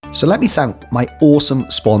So let me thank my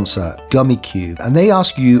awesome sponsor, GummyCube. And they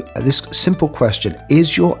ask you this simple question: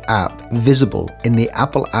 is your app visible in the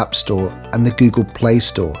Apple App Store and the Google Play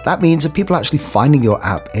Store? That means that people are actually finding your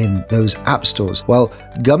app in those app stores. Well,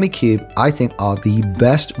 GummyCube, I think, are the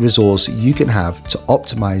best resource you can have to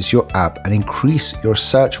optimize your app and increase your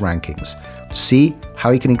search rankings. See how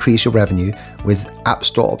you can increase your revenue with App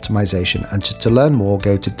Store optimization. And to learn more,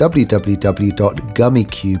 go to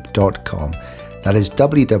www.gummycube.com. That is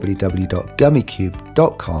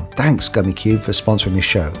www.gummycube.com. Thanks, GummyCube, for sponsoring the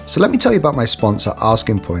show. So let me tell you about my sponsor,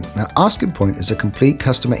 Asking Point. Now, Asking Point is a complete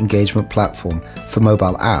customer engagement platform for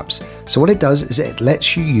mobile apps. So what it does is it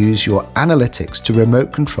lets you use your analytics to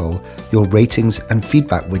remote control your ratings and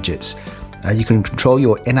feedback widgets. You can control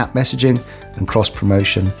your in-app messaging and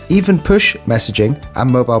cross-promotion, even push messaging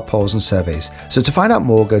and mobile polls and surveys. So to find out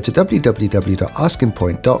more, go to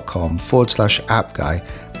www.askingpoint.com/appguy.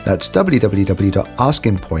 That's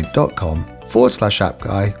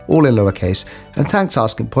www.askingpoint.com/appguy, all in lowercase. And thanks,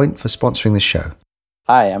 Asking Point, for sponsoring the show.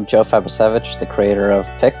 Hi, I'm Joe Fabrisevich, the creator of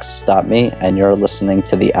Pix.me, and you're listening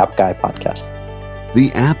to the App Guy Podcast.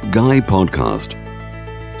 The App Guy Podcast.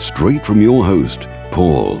 Straight from your host,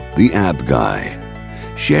 Paul, the App Guy,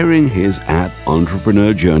 sharing his app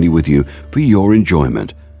entrepreneur journey with you for your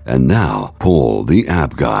enjoyment. And now, Paul, the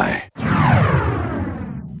App Guy.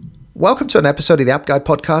 Welcome to an episode of the App Guy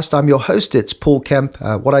Podcast. I'm your host, it's Paul Kemp.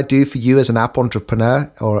 What I do for you as an app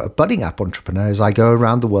entrepreneur or a budding app entrepreneur is I go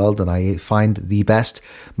around the world and I find the best,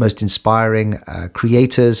 most inspiring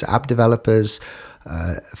creators, app developers,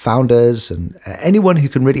 founders, and anyone who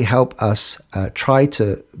can really help us try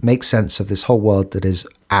to make sense of this whole world that is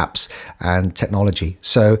apps and technology.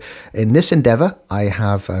 So in this endeavor, I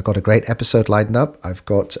have got a great episode lined up. I've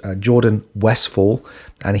got Jordan Westfall,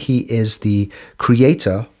 and he is the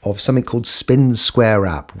creator of something called SpinSquare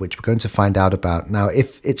app, which we're going to find out about. Now,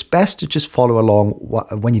 if it's best to just follow along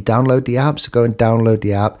when you download the app, so go and download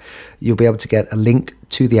the app. You'll be able to get a link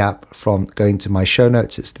to the app from going to my show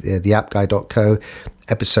notes. It's theappguy.co,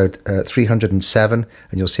 episode 307,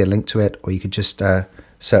 and you'll see a link to it, or you could just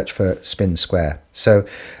search for SpinSquare. So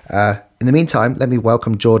in the meantime, let me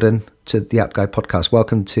welcome Jordan to the App Guy Podcast.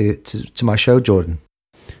 Welcome to my show, Jordan.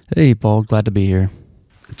 Hey, Paul. Glad to be here.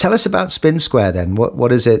 Tell us about SpinSquare then. What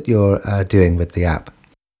is it you're doing with the app?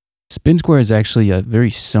 SpinSquare is actually a very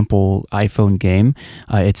simple iPhone game.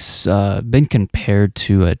 It's been compared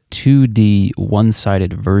to a 2D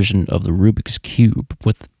one-sided version of the Rubik's Cube,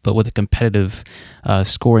 but with a competitive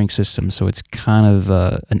scoring system. So it's kind of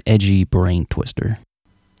an edgy brain twister.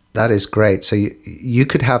 That is great. So you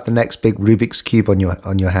could have the next big Rubik's Cube on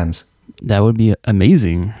your hands. That would be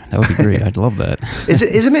amazing. That would be great. I'd love that.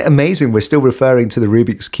 Isn't it amazing? We're still referring to the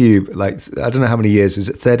Rubik's Cube. Like, I don't know how many years. Is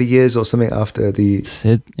it 30 years or something after the...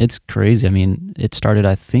 It's crazy. I mean, it started,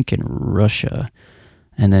 I think, in Russia,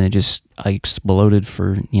 and then it just exploded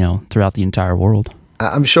throughout the entire world.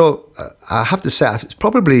 I'm sure, I have to say, it's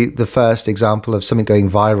probably the first example of something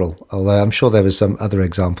going viral, although I'm sure there was some other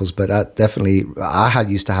examples, but definitely, I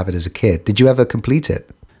used to have it as a kid. Did you ever complete it?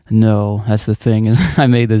 No, that's the thing. Is I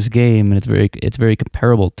made this game, and it's very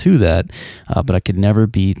comparable to that, but I could never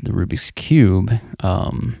beat the Rubik's Cube.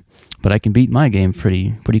 But I can beat my game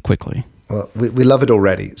pretty quickly. Well, we love it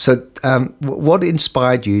already. So, what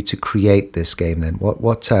inspired you to create this game then? What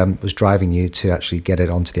was driving you to actually get it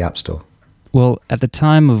onto the App Store? Well, at the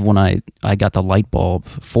time of when I got the light bulb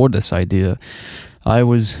for this idea, I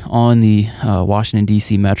was on the Washington,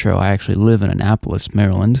 D.C. Metro. I actually live in Annapolis,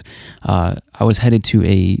 Maryland. I was headed to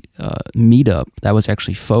a meetup that was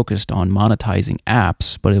actually focused on monetizing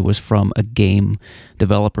apps, but it was from a game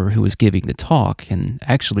developer who was giving the talk. And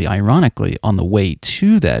actually, ironically, on the way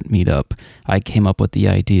to that meetup, I came up with the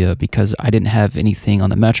idea because I didn't have anything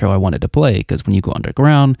on the Metro I wanted to play, because when you go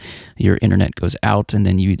underground, your internet goes out, and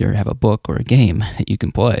then you either have a book or a game that you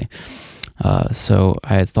can play. So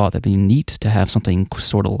I had thought that'd be neat to have something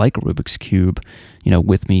sort of like a Rubik's Cube,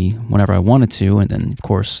 with me whenever I wanted to. And then, of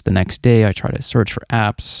course, the next day I tried to search for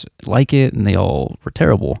apps like it, and they all were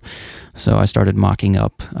terrible. So I started mocking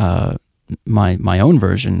up my own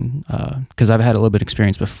version because I've had a little bit of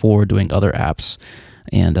experience before doing other apps.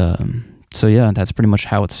 And so, yeah, that's pretty much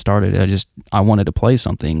how it started. I wanted to play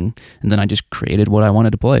something, and then I just created what I wanted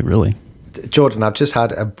to play, really. Jordan, I've just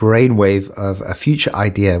had a brainwave of a future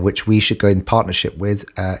idea which we should go in partnership with.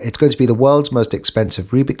 It's going to be the world's most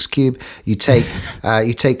expensive Rubik's Cube. You take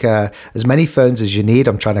as many phones as you need.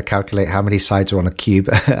 I'm trying to calculate how many sides are on a cube,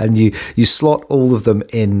 and you slot all of them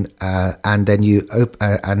in, and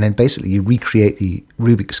then basically you recreate the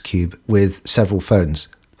Rubik's Cube with several phones.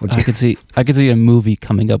 I could see a movie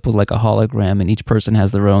coming up with like a hologram, and each person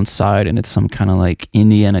has their own side, and it's some kind of like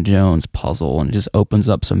Indiana Jones puzzle, and it just opens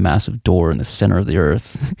up some massive door in the center of the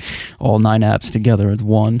earth. All 9 apps together as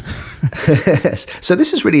one. So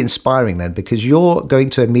this is really inspiring then, because you're going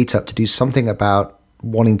to a meetup to do something about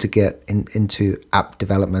wanting to get into app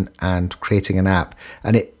development and creating an app,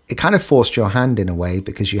 and it kind of forced your hand in a way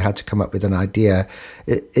because you had to come up with an idea.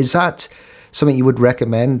 Is that something you would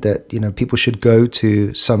recommend, that people should go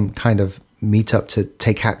to some kind of meetup to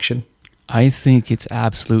take action? I think it's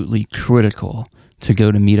absolutely critical to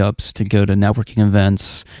go to meetups, to go to networking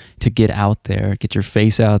events, to get out there, get your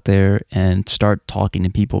face out there and start talking to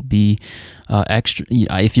people. Be extra.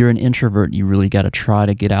 If you're an introvert, you really got to try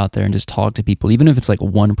to get out there and just talk to people. Even if it's like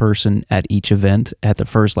one person at each event, at the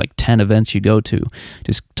first like 10 events you go to,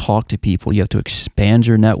 just talk to people. You have to expand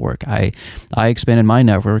your network. I expanded my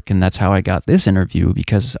network, and that's how I got this interview,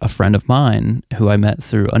 because a friend of mine who I met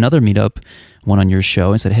through another meetup went on your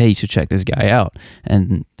show and said, hey, you should check this guy out.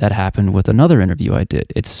 And that happened with another interview I did.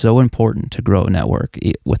 It's so important to grow a network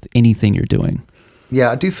with anything you're doing.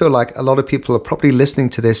 Yeah, I do feel like a lot of people are probably listening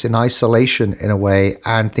to this in isolation in a way,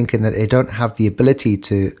 and thinking that they don't have the ability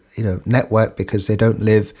to, network because they don't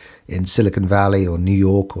live in Silicon Valley or New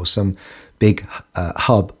York or some big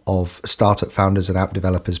hub of startup founders and app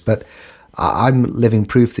developers. But I'm living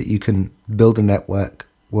proof that you can build a network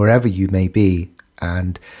wherever you may be.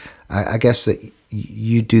 And I guess that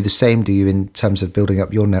you do the same, do you, in terms of building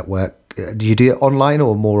up your network? Do you do it online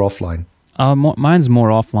or more offline? Mine's more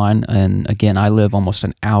offline, and again, I live almost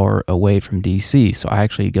an hour away from DC, so I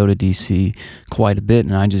actually go to DC quite a bit,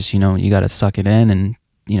 and I just, you got to suck it in and,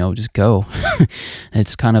 just go.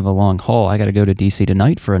 It's kind of a long haul. I got to go to DC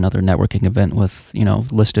tonight for another networking event with,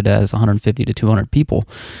 listed as 150 to 200 people.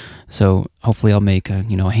 So hopefully I'll make a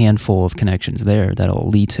handful of connections there that'll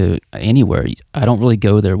lead to anywhere. I don't really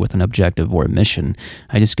go there with an objective or a mission.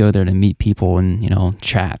 I just go there to meet people and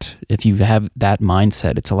chat. If you have that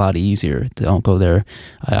mindset, it's a lot easier. Don't go there.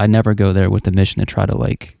 I never go there with the mission to try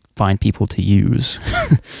to find people to use.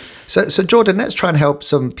 So Jordan, let's try and help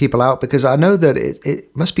some people out, because I know that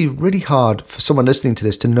it must be really hard for someone listening to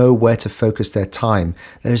this to know where to focus their time.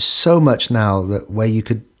 There's so much now that where you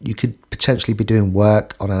could potentially be doing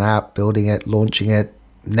work on an app, building it, launching it,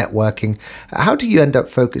 networking. How do you end up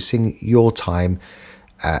focusing your time,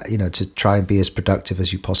 to try and be as productive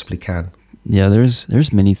as you possibly can? Yeah,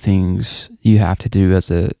 there's many things you have to do as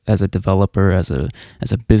a developer, as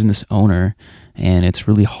a business owner, and it's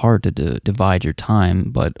really hard to divide your time.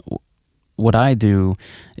 But what I do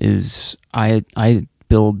is I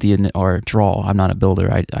build or draw. I'm not a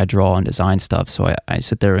builder. I draw and design stuff. So I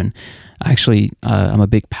sit there and actually I'm a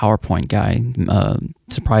big PowerPoint guy.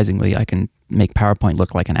 Surprisingly, I can make PowerPoint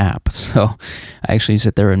look like an app. So I actually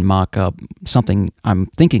sit there and mock up something I'm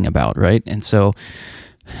thinking about, right? And so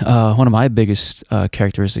one of my biggest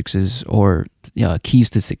characteristics keys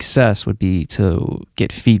to success would be to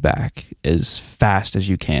get feedback as fast as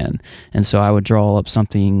you can. And so I would draw up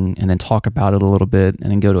something and then talk about it a little bit,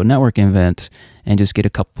 and then go to a networking event and just get a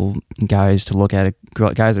couple guys to look at it,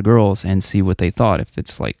 guys or girls, and see what they thought. If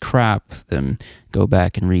it's like crap, then go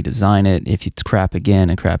back and redesign it. If it's crap again,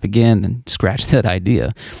 then scratch that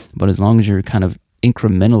idea. But as long as you're kind of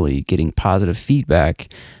incrementally getting positive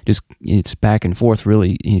feedback, it's back and forth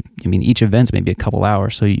really. I mean, each event's maybe a couple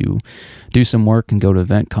hours, so you do some work and go to an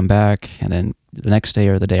event, come back, and then the next day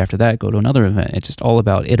or the day after that go to another event. It's just all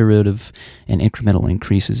about iterative and incremental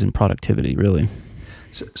increases in productivity, really.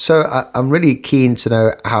 So I'm really keen to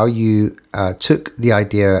know how you took the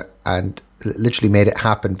idea and literally made it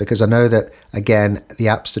happen, because I know that, again, the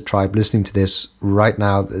Appster tribe listening to this right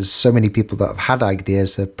now, there's so many people that have had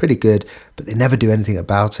ideas, they're pretty good, but they never do anything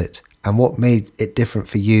about it. And what made it different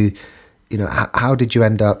for you? How did you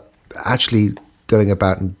end up actually going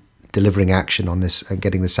about and delivering action on this and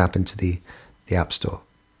getting this app into the App Store?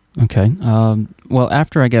 Okay. Well,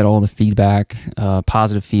 after I get all the feedback,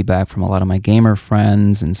 positive feedback from a lot of my gamer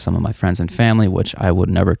friends and some of my friends and family, which I would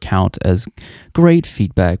never count as great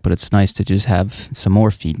feedback, but it's nice to just have some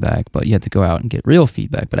more feedback. But you have to go out and get real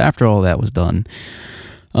feedback. But after all that was done,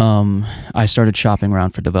 I started shopping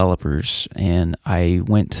around for developers, and I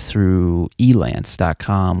went through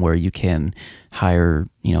elance.com, where you can hire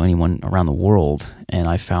anyone around the world, and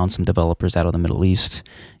I found some developers out of the Middle East,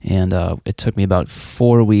 and it took me about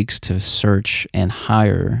 4 weeks to search and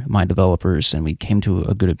hire my developers, and we came to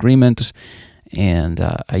a good agreement, and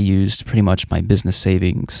I used pretty much my business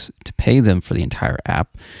savings to pay them for the entire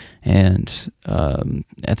app. And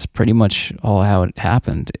that's pretty much all how it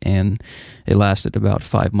happened. And it lasted about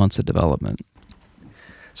 5 months of development.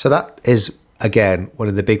 So that is again, one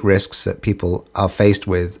of the big risks that people are faced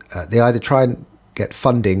with. They either try and get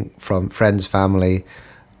funding from friends, family,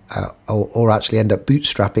 or actually end up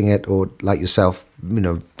bootstrapping it, or like yourself,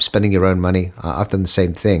 spending your own money. I've done the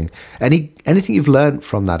same thing. Anything you've learned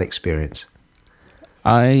from that experience?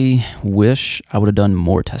 I wish I would have done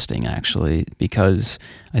more testing, actually, because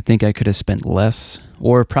I think I could have spent less,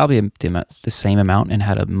 or probably the same amount, and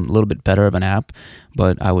had a little bit better of an app,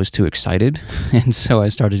 but I was too excited. And so I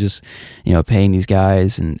started just, paying these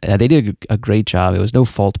guys, and they did a great job. It was no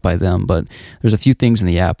fault by them, but there's a few things in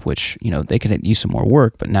the app which, they could use some more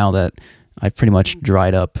work. But now that I've pretty much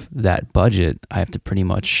dried up that budget, I have to pretty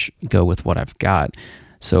much go with what I've got.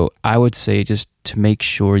 So I would say just to make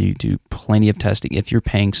sure you do plenty of testing. If you're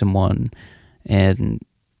paying someone and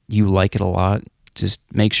you like it a lot, just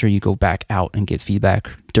make sure you go back out and get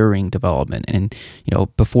feedback during development. And,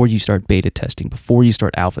 before you start beta testing, before you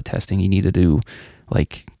start alpha testing, you need to do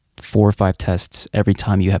like 4 or 5 tests every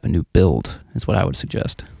time you have a new build, is what I would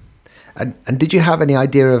suggest. And did you have any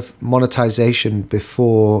idea of monetization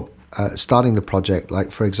before starting the project?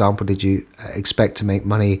 Like, for example, did you expect to make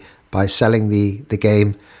money by selling the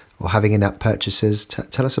game or having in-app purchases?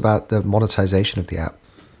 Tell us about the monetization of the app.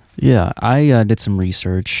 Yeah, I did some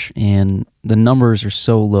research, and the numbers are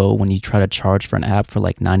so low when you try to charge for an app for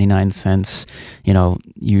like 99 cents. You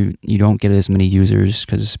don't get as many users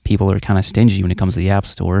because people are kind of stingy when it comes to the App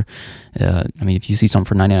Store. If you see something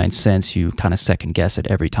for 99 cents, you kind of second guess it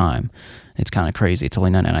every time. It's kind of crazy. It's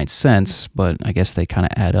only 99 cents, but I guess they kind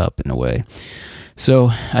of add up in a way.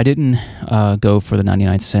 So I didn't go for the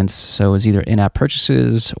 99 cents. So it was either in-app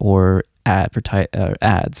purchases or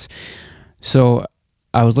ads. So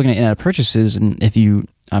I was looking at in-app purchases, and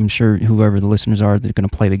I'm sure whoever the listeners are that are going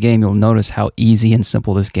to play the game, you'll notice how easy and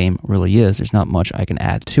simple this game really is. There's not much I can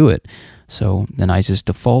add to it. So then I just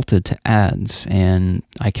defaulted to ads, and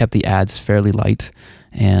I kept the ads fairly light.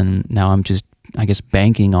 And now I'm just, I guess,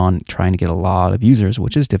 banking on trying to get a lot of users,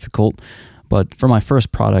 which is difficult. But for my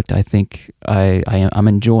first product, I think I'm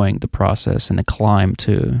enjoying the process and the climb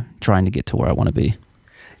to trying to get to where I want to be.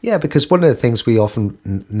 Yeah, because one of the things we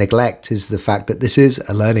often neglect is the fact that this is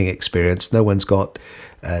a learning experience. No one's got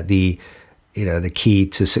the key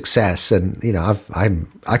to success, and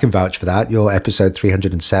I can vouch for that. You're episode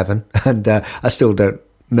 307, and I still don't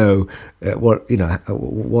know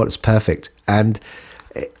what's perfect, and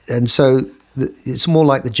so it's more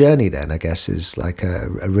like the journey. Then I guess is like a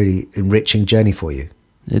really enriching journey for you.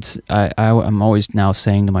 I'm always now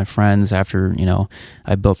saying to my friends after,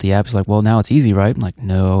 I built the app, it's like, well, now it's easy, right? I'm like,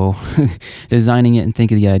 no. Designing it and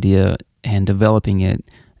thinking of the idea and developing it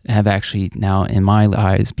have actually now, in my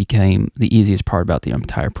eyes, became the easiest part about the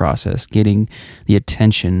entire process. Getting the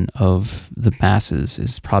attention of the masses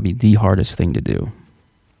is probably the hardest thing to do.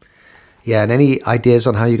 Yeah, and any ideas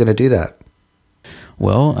on how you're going to do that?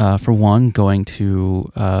 Well, for one, going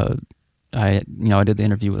to... I did the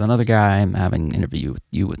interview with another guy. I'm having an interview with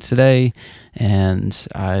you today, and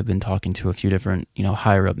I've been talking to a few different,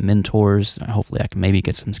 higher up mentors. Hopefully I can maybe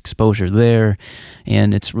get some exposure there.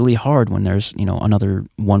 And it's really hard when there's, another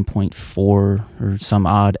 1.4 or some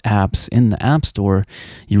odd apps in the App Store.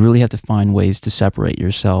 You really have to find ways to separate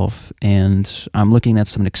yourself. And I'm looking at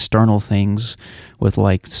some external things with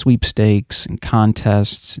like sweepstakes and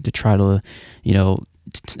contests to try to,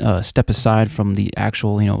 step aside from the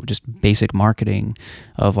actual, just basic marketing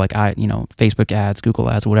of like, Facebook ads, Google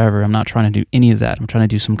ads, whatever. I'm not trying to do any of that. I'm trying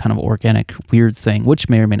to do some kind of organic, weird thing, which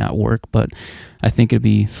may or may not work, but I think it'd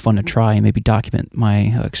be fun to try and maybe document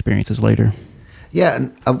my experiences later. Yeah,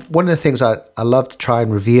 and one of the things I love to try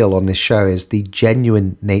and reveal on this show is the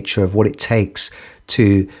genuine nature of what it takes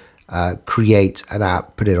to create an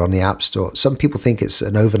app, put it on the App Store. Some people think it's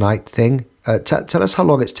an overnight thing. Tell us how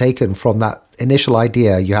long it's taken from that initial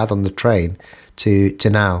idea you had on the train to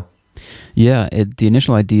now. Yeah, the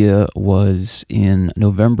initial idea was in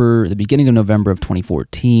November, the beginning of November of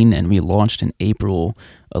 2014, and we launched in April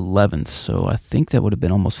 11th. So I think that would have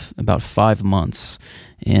been almost about 5 months.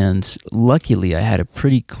 And luckily, I had a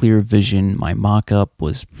pretty clear vision. My mock-up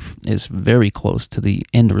is very close to the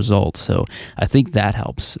end result, so I think that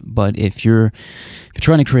helps. But if you're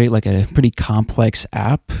trying to create like a pretty complex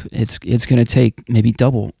app, it's going to take maybe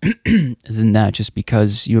double than that, just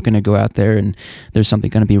because you're going to go out there and there's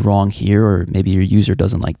something going to be wrong here, or maybe your user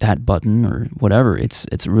doesn't like that button or whatever.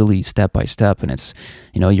 It's really step by step, and it's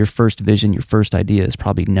your first vision, your first idea is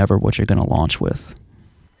probably never what you're going to launch with.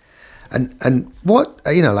 And what,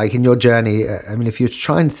 like in your journey, if you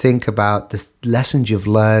try and think about the lessons you've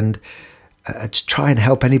learned, to try and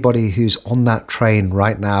help anybody who's on that train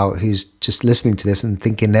right now, who's just listening to this and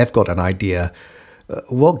thinking they've got an idea,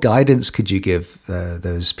 what guidance could you give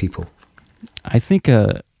those people? I think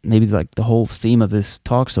maybe like the whole theme of this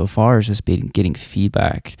talk so far is just getting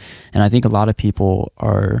feedback. And I think a lot of people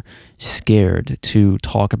are scared to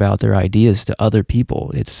talk about their ideas to other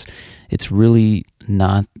people. It's really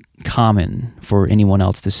not common for anyone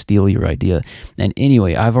else to steal your idea. And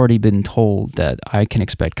anyway, I've already been told that I can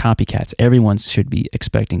expect copycats. Everyone should be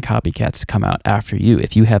expecting copycats to come out after you.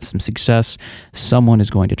 If you have some success, someone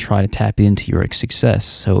is going to try to tap into your success.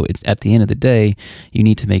 So it's at the end of the day, you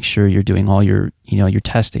need to make sure you're doing all your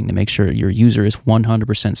testing to make sure your user is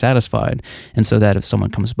 100% satisfied. And so that if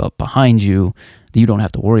someone comes up behind you, you don't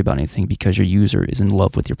have to worry about anything because your user is in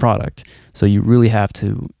love with your product. So you really have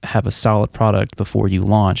to have a solid product before you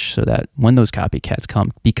launch so that when those copycats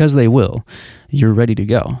come, because they will, you're ready to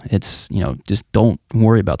go. It's, just don't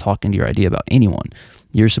worry about talking to your idea about anyone.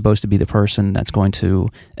 You're supposed to be the person that's going to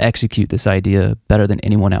execute this idea better than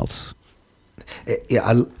anyone else. Yeah,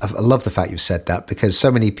 I love the fact you've said that, because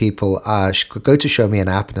so many people go to show me an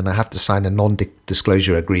app and then I have to sign a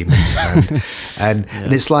non-disclosure agreement. And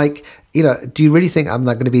it's like, do you really think I'm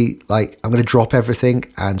not going to be like, I'm going to drop everything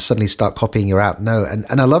and suddenly start copying your app? No. And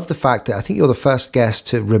I love the fact that I think you're the first guest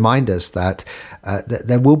to remind us that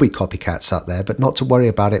there will be copycats out there, but not to worry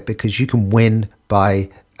about it, because you can win by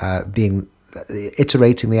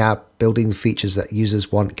iterating the app, building the features that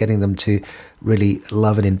users want, getting them to really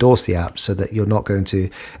love and endorse the app, so that you're not going to,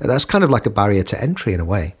 that's kind of like a barrier to entry in a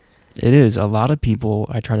way. It is. A lot of people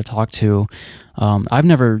I try to talk to, I've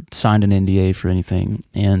never signed an NDA for anything,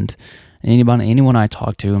 and anyone I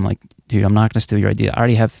talk to, I'm like, dude, I'm not going to steal your idea. I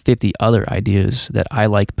already have 50 other ideas that I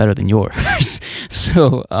like better than yours.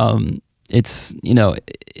 So it's,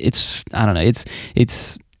 I don't know,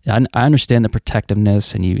 it's I understand the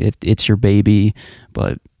protectiveness, and it's your baby,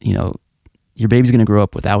 but your baby's going to grow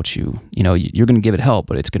up without you. You're going to give it help,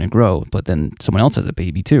 but it's going to grow. But then someone else has a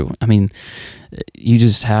baby too. I mean, you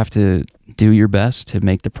just have to do your best to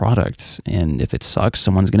make the product, and if it sucks,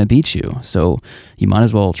 someone's going to beat you. So you might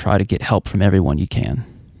as well try to get help from everyone you can.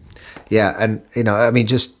 Yeah, and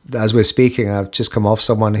just as we're speaking, I've just come off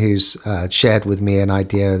someone who's shared with me an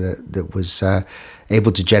idea that was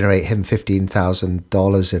able to generate him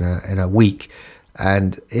 $15,000 in a week,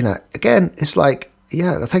 and again, it's like,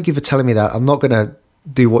 yeah, thank you for telling me that. I'm not going to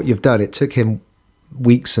do what you've done. It took him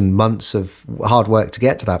weeks and months of hard work to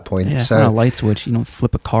get to that point. Yeah, so it's not a light switch. You don't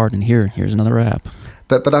flip a card and here's another app.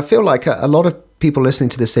 But I feel like a lot of people listening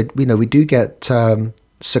to this, we do get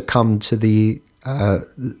succumb to the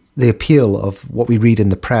appeal of what we read in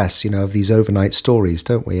the press, of these overnight stories,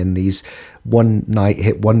 don't we? And these one night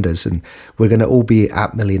hit wonders, and we're going to all be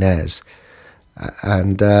app millionaires.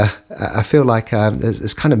 And I feel like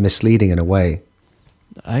it's kind of misleading in a way.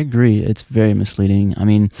 I agree. It's very misleading. I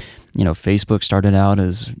mean, Facebook started out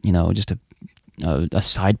as, just a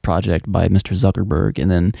side project by Mr. Zuckerberg,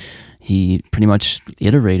 and then he pretty much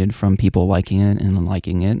iterated from people liking it and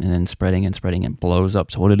then spreading it, blows up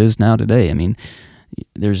to what it is now today. I mean,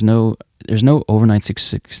 there's no overnight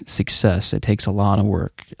success. It takes a lot of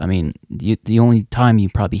work. I mean, the only time you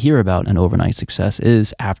probably hear about an overnight success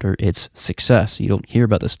is after its success. You don't hear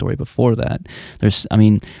about the story before that. The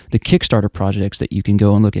Kickstarter projects that you can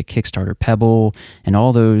go and look at, Kickstarter, Pebble, and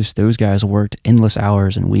all those guys worked endless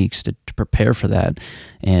hours and weeks to prepare for that.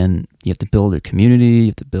 And you have to build a community, you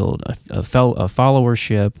have to build a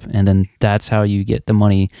followership, and then that's how you get the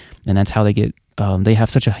money, and that's how they get. They have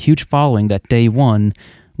such a huge following that day one,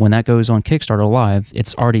 when that goes on Kickstarter Live,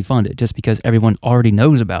 it's already funded just because everyone already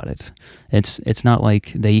knows about it. It's not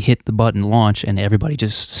like they hit the button launch and everybody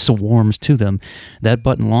just swarms to them. That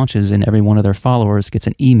button launches and every one of their followers gets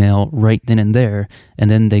an email right then and there, and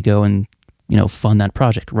then they go and fund that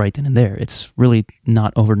project right then and there. It's really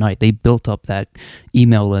not overnight. They built up that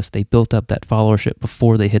email list, they built up that followership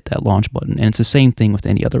before they hit that launch button, and it's the same thing with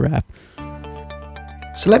any other app.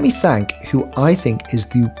 So let me thank who I think is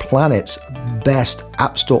the planet's best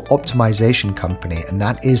App Store optimization company, and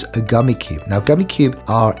that is GummyCube. Now, GummyCube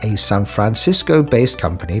are a San Francisco-based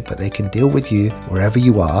company, but they can deal with you wherever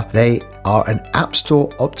you are. They are an App Store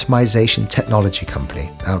optimization technology company.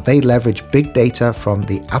 Now, they leverage big data from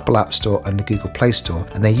the Apple App Store and the Google Play Store,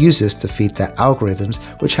 and they use this to feed their algorithms,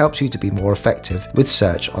 which helps you to be more effective with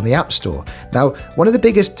search on the App Store. Now, one of the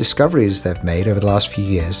biggest discoveries they've made over the last few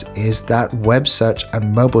years is that web search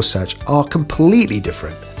and mobile search are completely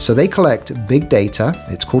different. So they collect big data,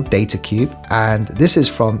 it's called DataCube, and this is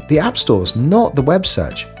from the app stores, not the web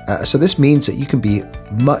search. So this means that you can be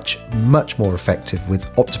much, much more effective with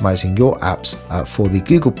optimizing your apps for the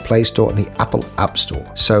Google Play Store and the Apple App Store.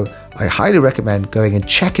 So I highly recommend going and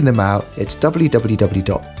checking them out. It's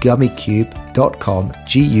www.gummicube.com,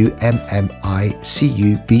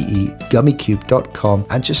 Gummicube, gummicube.com.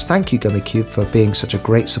 And just thank you, Gummicube, for being such a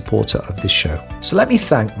great supporter of this show. So let me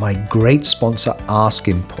thank my great sponsor,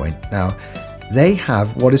 Asking Point. Now, they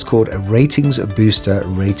have what is called a ratings booster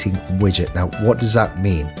rating widget. Now, what does that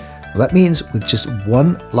mean? Well, that means with just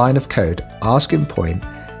one line of code, Asking Point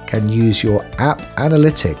can use your app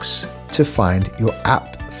analytics to find your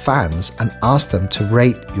app fans and ask them to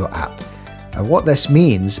rate your app. And what this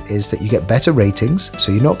means is that you get better ratings,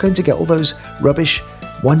 so you're not going to get all those rubbish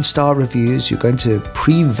 1-star reviews. You're going to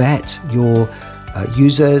pre-vet your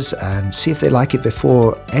users and see if they like it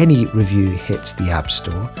before any review hits the App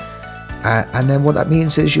Store. And then what that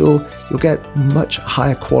means is you'll get much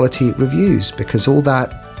higher quality reviews, because all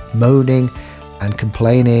that moaning and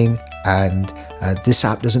complaining and this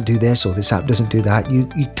app doesn't do this or this app doesn't do that, you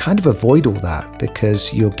kind of avoid all that,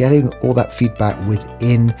 because you're getting all that feedback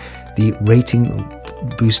within the rating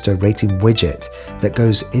booster rating widget that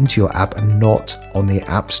goes into your app and not on the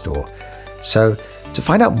App Store. So to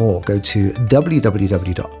find out more, go to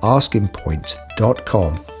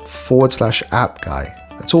www.askingpoint.com/app guy.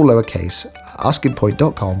 That's all lowercase,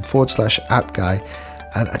 askingpoint.com/app guy.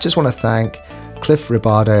 And I just want to thank Cliff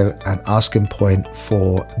Ribardo and Asking Point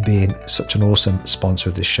for being such an awesome sponsor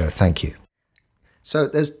of this show. Thank you. So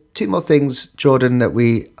there's two more things, Jordan, that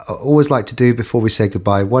we always like to do before we say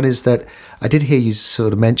goodbye. One is that I did hear you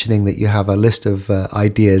sort of mentioning that you have a list of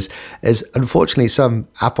ideas. There's unfortunately some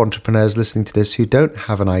app entrepreneurs listening to this who don't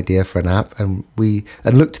have an idea for an app, and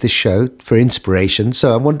look to this show for inspiration.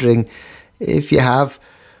 So I'm wondering if you have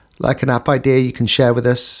like an app idea you can share with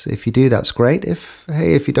us. If you do, that's great. If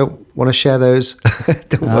you don't want to share those,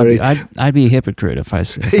 don't worry. I'd be a hypocrite if I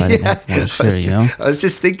didn't want to share, I was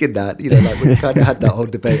just thinking that, like we kind of had that whole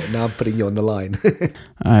debate, and now I'm putting you on the line.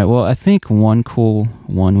 All right. Well, I think one cool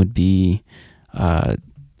one would be, I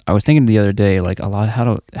was thinking the other day, like a lot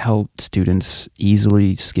how students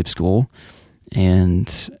easily skip school,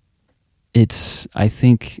 and I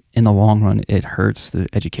think in the long run, it hurts the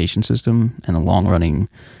education system in the long running.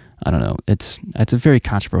 I don't know. It's a very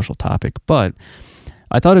controversial topic, but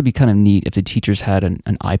I thought it'd be kind of neat if the teachers had an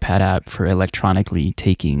iPad app for electronically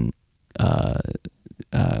taking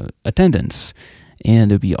attendance,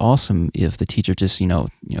 and it'd be awesome if the teacher just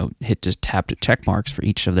tapped check marks for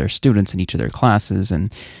each of their students in each of their classes,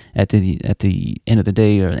 and at the end of the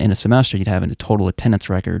day or end of semester, you'd have a total attendance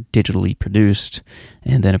record digitally produced,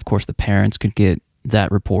 and then of course the parents could get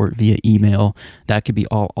that report via email. That could be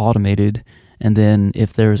all automated. And then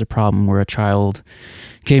if there was a problem where a child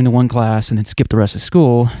came to one class and then skipped the rest of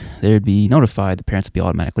school, they'd be notified. The parents would be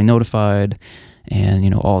automatically notified,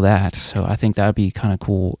 and all that. So I think that would be kind of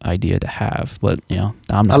cool idea to have. But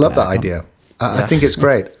I'm not. I love that idea. I think it's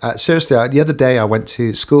great. Seriously, the other day I went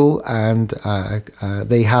to school, and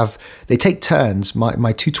they take turns.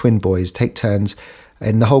 My two twin boys take turns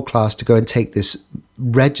in the whole class to go and take this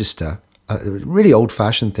register, a really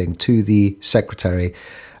old-fashioned thing, to the secretary,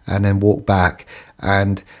 and then walk back.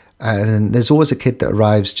 And there's always a kid that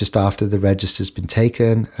arrives just after the register's been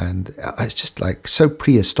taken, and it's just like so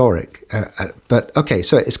prehistoric. But okay,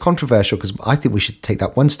 so it's controversial, because I think we should take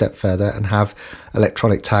that one step further and have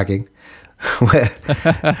electronic tagging, where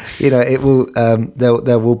it will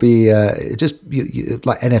there will be just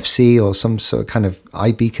like NFC or some sort of kind of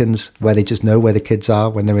eye beacons where they just know where the kids are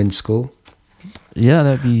when they're in school. Yeah,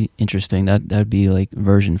 that'd be interesting. That'd be like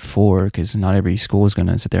version 4, because not every school is going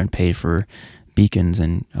to sit there and pay for beacons,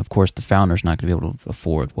 and of course the founder's not going to be able to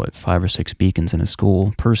afford 5 or 6 beacons in a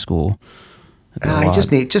school per school. You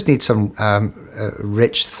just need some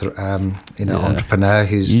rich entrepreneur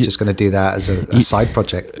who's just going to do that as a side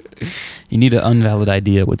project. You need an unvalid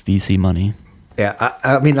idea with VC money. Yeah,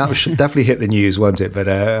 I mean that should definitely hit the news, won't it? But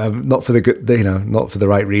not for the good, not for the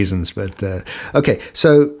right reasons. But okay,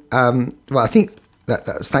 so I think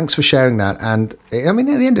that's thanks for sharing that. And I mean,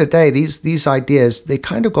 at the end of the day, these ideas, they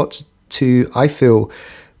kind of got to, I feel,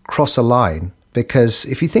 cross a line, because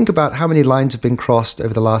if you think about how many lines have been crossed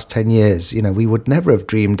over the last 10 years, we would never have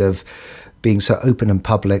dreamed of being so open and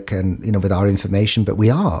public and with our information, but we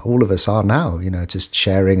are. All of us are now. Just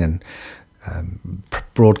sharing and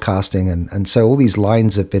broadcasting, and so all these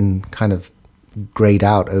lines have been kind of grayed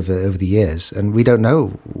out over the years, and we don't know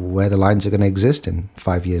where the lines are going to exist in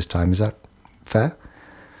 5 years' time. Is that fair?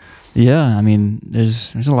 Yeah, I mean,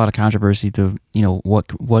 there's a lot of controversy to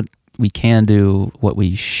what we can do, what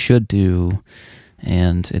we should do,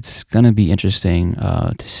 and it's going to be interesting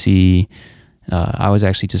to see. I was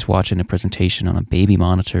actually just watching a presentation on a baby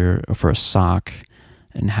monitor for a sock,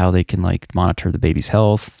 and how they can monitor the baby's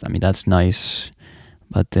health. I mean, that's nice,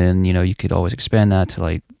 but then, you could always expand that to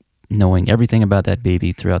like knowing everything about that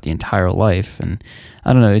baby throughout the entire life. And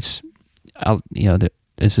I don't know,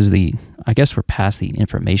 I guess we're past the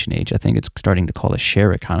information age. I think it's starting to call a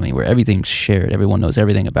share economy where everything's shared. Everyone knows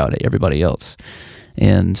everything about it, everybody else.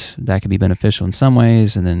 And that could be beneficial in some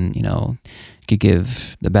ways. And then, it could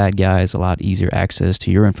give the bad guys a lot easier access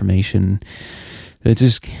to your information.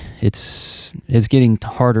 It's getting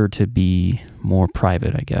harder to be more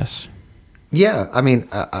private, I guess. Yeah, I mean,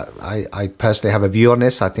 I personally have a view on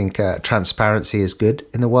this. I think transparency is good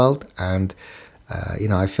in the world. And,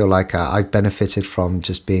 I feel like I've benefited from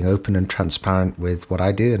just being open and transparent with what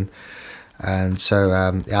I do. And so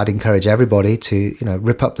I'd encourage everybody to,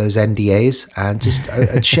 rip up those NDAs and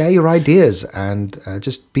just share your ideas and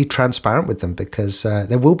just be transparent with them, because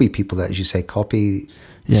there will be people that, as you say, copy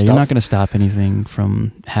stuff. You're not going to stop anything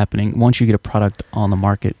from happening. Once you get a product on the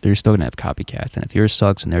market, they're still going to have copycats. And if yours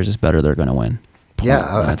sucks and theirs is better, they're going to win. Yeah,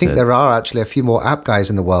 I think there are actually a few more app guys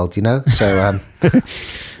in the world, so...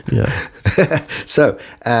 Yeah. So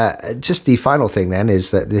just the final thing then is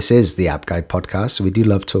that this is the App Guy podcast. So we do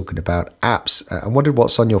love talking about apps. I wondered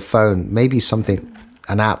what's on your phone, maybe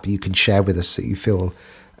an app you can share with us that you feel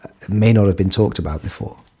may not have been talked about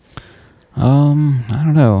before. I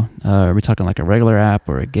don't know. Are we talking like a regular app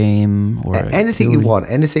or a game or anything you want?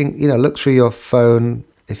 Anything, look through your phone.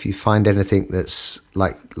 If you find anything that's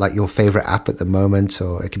like your favorite app at the moment,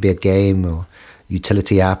 or it could be a game or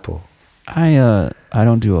utility app or... I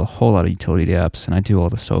don't do a whole lot of utility apps, and I do all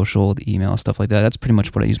the social, the email, stuff like that. That's pretty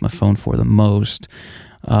much what I use my phone for the most.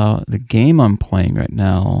 The game I'm playing right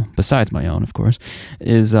now, besides my own, of course,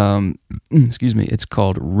 is, it's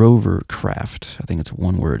called Rovercraft. I think it's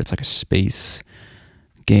one word. It's like a space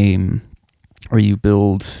game where you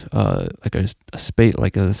build like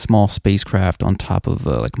a small spacecraft on top of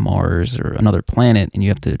like Mars or another planet, and you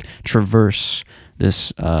have to traverse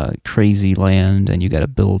this crazy land, and you got to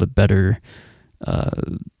build a better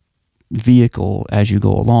vehicle as you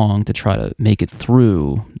go along to try to make it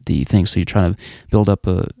through the thing. So you're trying to build up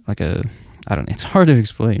it's hard to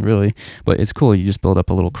explain really, but it's cool. You just build up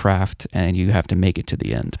a little craft and you have to make it to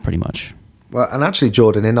the end pretty much. Well, and actually,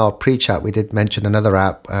 Jordan, in our pre-chat, we did mention another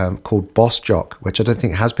app called Boss Jock, which I don't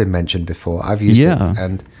think has been mentioned before. I've used it.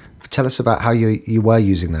 And tell us about how you were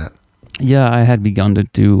using that. Yeah, I had begun to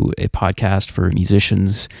do a podcast for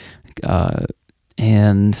musicians,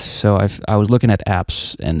 and so I was looking at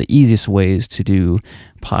apps and the easiest ways to do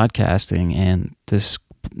podcasting, and this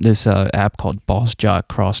app called Boss Jock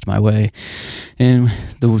crossed my way. And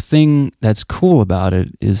the thing that's cool about it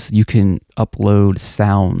is you can upload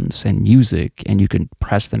sounds and music, and you can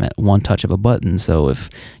press them at one touch of a button. So if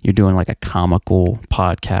you're doing like a comical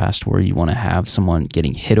podcast where you want to have someone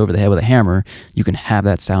getting hit over the head with a hammer, you can have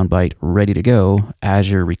that soundbite ready to go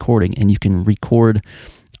as you're recording, and you can record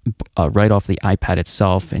right off the iPad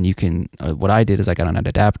itself. And you can what I did is I got an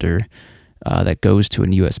adapter that goes to a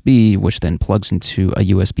USB, which then plugs into a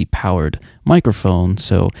USB powered microphone.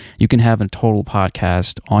 So you can have a total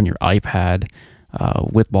podcast on your iPad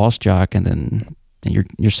with Boss Jock, and then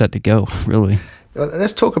you're set to go, really.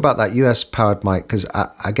 Let's talk about that US powered mic, because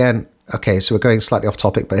again, okay, so we're going slightly off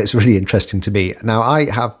topic, but it's really interesting to me. Now, I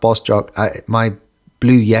have Boss Jock. My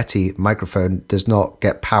Blue Yeti microphone does not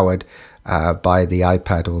get powered by the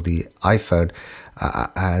iPad or the iPhone.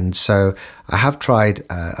 And so I have tried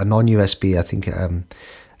a non-USB, I think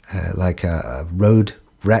like a Rode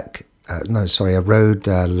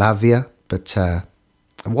Lavia. But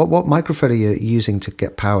what microphone are you using to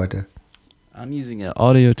get powered? I'm using an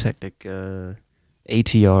Audio-Technica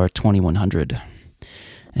ATR 2100.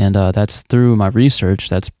 And that's through my research.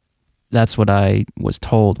 That's what I was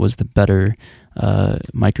told was the better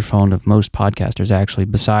microphone of most podcasters, actually,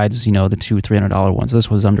 besides, the $200-$300 ones.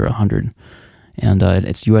 This was under $100. And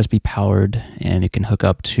it's USB powered, and it can hook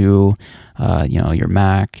up to, your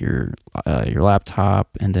Mac, your laptop,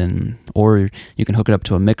 and then, or you can hook it up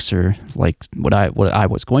to a mixer, like what I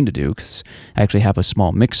was going to do, because I actually have a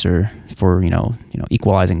small mixer for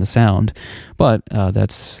equalizing the sound. But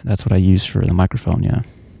that's what I use for the microphone. Yeah.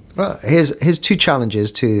 Well, here's two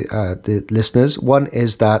challenges to the listeners. One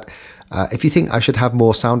is that if you think I should have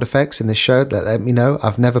more sound effects in this show, let me know.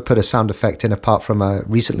 I've never put a sound effect in apart from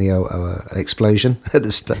recently an explosion.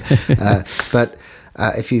 But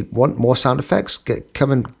if you want more sound effects,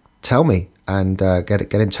 come and tell me, and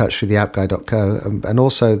get in touch through the appguy.co. And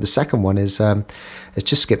also the second one is it's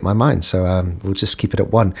just skipped my mind, so we'll just keep it at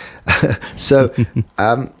one. So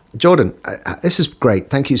Jordan, this is great.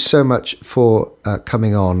 Thank you so much for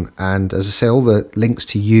coming on. And as I say, all the links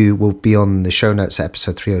to you will be on the show notes at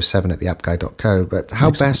episode 307 at theappguy.co. But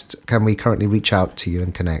how best can we currently reach out to you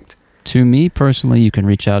and connect? To me personally, you can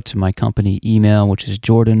reach out to my company email, which is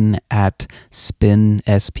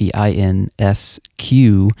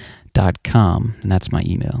jordan@spinsq.com, and that's my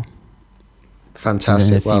email.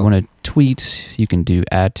 Fantastic. And if you want to tweet, you can do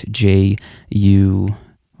I'm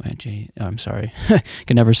sorry, I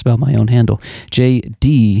can never spell my own handle.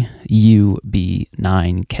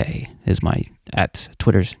 JDUB9K is my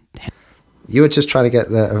 @Twitter's. You were just trying to get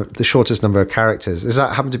the shortest number of characters. Does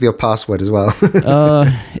that happen to be your password as well? Well,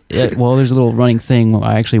 there's a little running thing.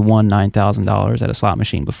 I actually won $9,000 at a slot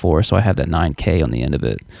machine before, so I have that 9K on the end of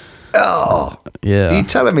it. Oh, so, yeah. Are you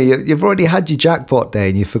telling me you've already had your jackpot day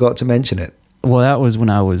and you forgot to mention it? Well, that was when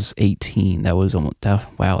I was 18. That was almost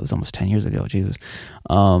 10 years ago. Jesus.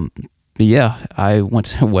 But yeah, I went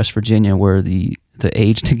to West Virginia where the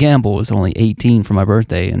age to gamble was only 18 for my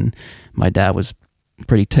birthday, and my dad was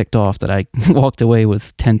pretty ticked off that I walked away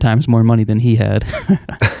with 10 times more money than he had.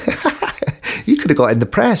 You could have got in the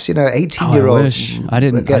press, 18-year-old. I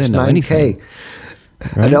didn't know 9K. anything.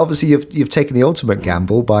 Right? And obviously you've taken the ultimate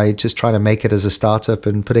gamble by just trying to make it as a startup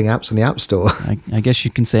and putting apps on the App Store. I guess you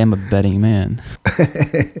can say I'm a betting man.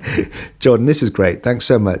 Jordan, this is great. Thanks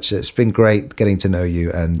so much. It's been great getting to know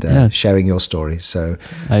you and sharing your story. So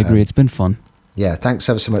I agree. It's been fun. Yeah, thanks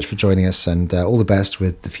ever so much for joining us, and all the best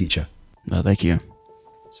with the future. Thank you.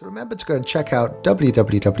 So remember to go and check out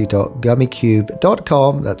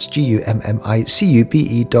www.gummicube.com. That's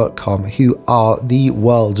GUMMICUBE.com, who are the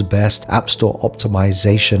world's best App Store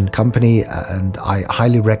optimization company. And I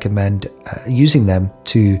highly recommend using them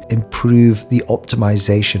to improve the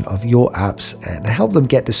optimization of your apps and help them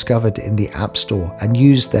get discovered in the App Store, and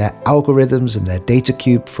use their algorithms and their data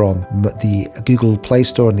cube from the Google Play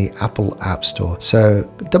Store and the Apple App Store. So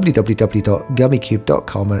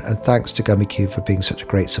www.gummicube.com, and thanks to GummyCube for being such a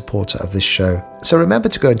great supporter of this show. So remember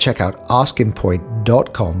to go and check out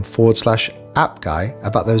askinpoint.com/app guy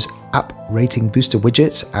about those app rating booster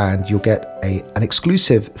widgets, and you'll get an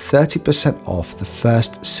exclusive 30% off the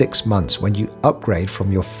first 6 months when you upgrade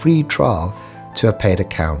from your free trial to a paid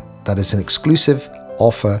account. That is an exclusive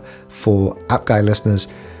offer for App Guy listeners.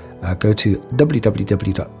 Go to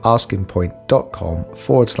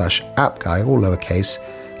www.askinpoint.com/app guy, all lowercase.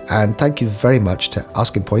 And thank you very much to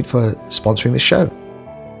Asking Point for sponsoring the show.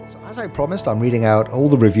 So as I promised, I'm reading out all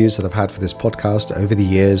the reviews that I've had for this podcast over the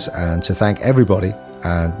years, and to thank everybody,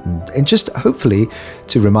 and just hopefully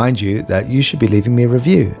to remind you that you should be leaving me a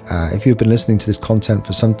review. If you've been listening to this content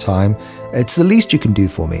for some time, it's the least you can do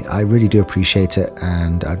for me. I really do appreciate it,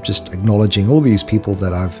 and I'm just acknowledging all these people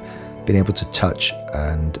that I've been able to touch,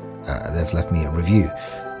 and they've left me a review.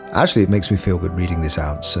 Actually, it makes me feel good reading this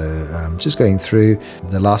out. So just going through,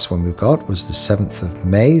 the last one we've got was the 7th of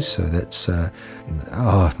May. So that's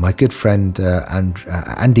my good friend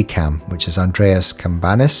Andy Cam, which is Andreas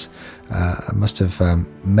Cambanis. I must have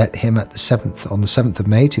met him at on the 7th of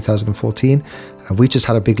May 2014. We just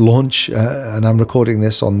had a big launch, and I'm recording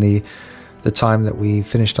this on the time that we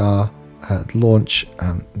finished our launch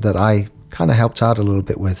that I kind of helped out a little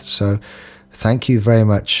bit with. So thank you very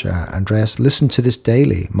much, Andreas. Listen to this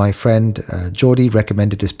daily. My friend Geordie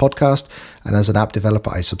recommended this podcast, and as an app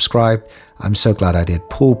developer, I subscribe. I'm so glad I did.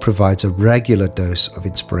 Paul provides a regular dose of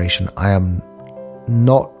inspiration. I am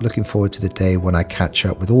not looking forward to the day when I catch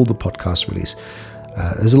up with all the podcast release.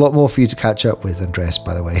 There's a lot more for you to catch up with, Andreas,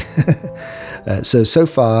 by the way. So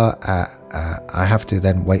far, I have to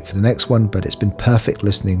then wait for the next one, but it's been perfect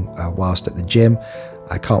listening whilst at the gym.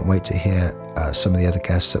 I can't wait to hear some of the other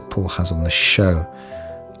guests that Paul has on the show.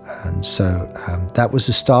 And so that was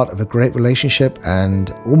the start of a great relationship,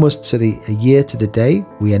 and almost a year to the day,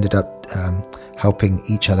 we ended up helping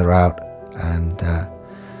each other out. And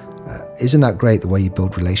isn't that great, the way you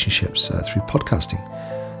build relationships through podcasting?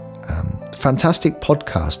 Fantastic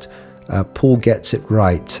podcast. Paul Gets It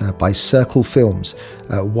Right by Circle Films.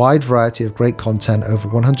 A wide variety of great content, over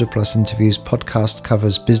 100 plus interviews. Podcast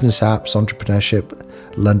covers business apps, entrepreneurship,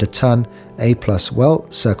 learned a ton. A+. Well,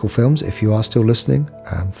 Circle Films, if you are still listening,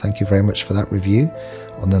 thank you very much for that review.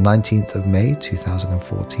 On the 19th of May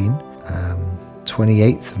 2014,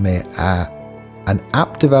 28th of May, an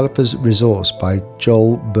app developer's resource by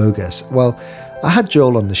Joel Bogus. Well, I had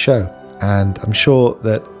Joel on the show, and I'm sure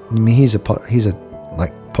that he's a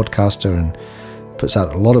podcaster and puts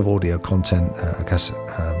out a lot of audio content,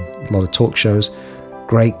 a lot of talk shows.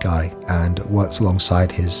 Great guy, and works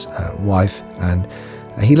alongside his wife, and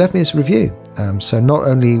he left me this review. So not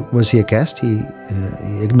only was he a guest, he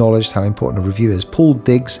acknowledged how important a review is. Paul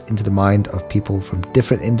digs into the mind of people from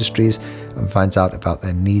different industries and finds out about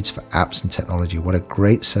their needs for apps and technology. What a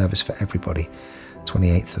great service for everybody.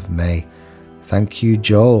 28th of May. Thank you,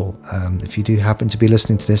 Joel. If you do happen to be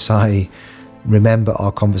listening to this, I remember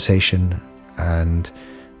our conversation, and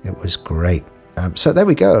it was great. So there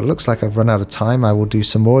we go. It looks like I've run out of time. I will do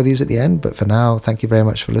some more of these at the end, but for now, thank you very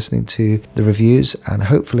much for listening to the reviews, and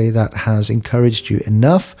hopefully that has encouraged you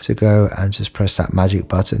enough to go and just press that magic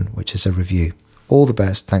button, which is a review. All the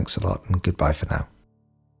best. Thanks a lot, and goodbye for now.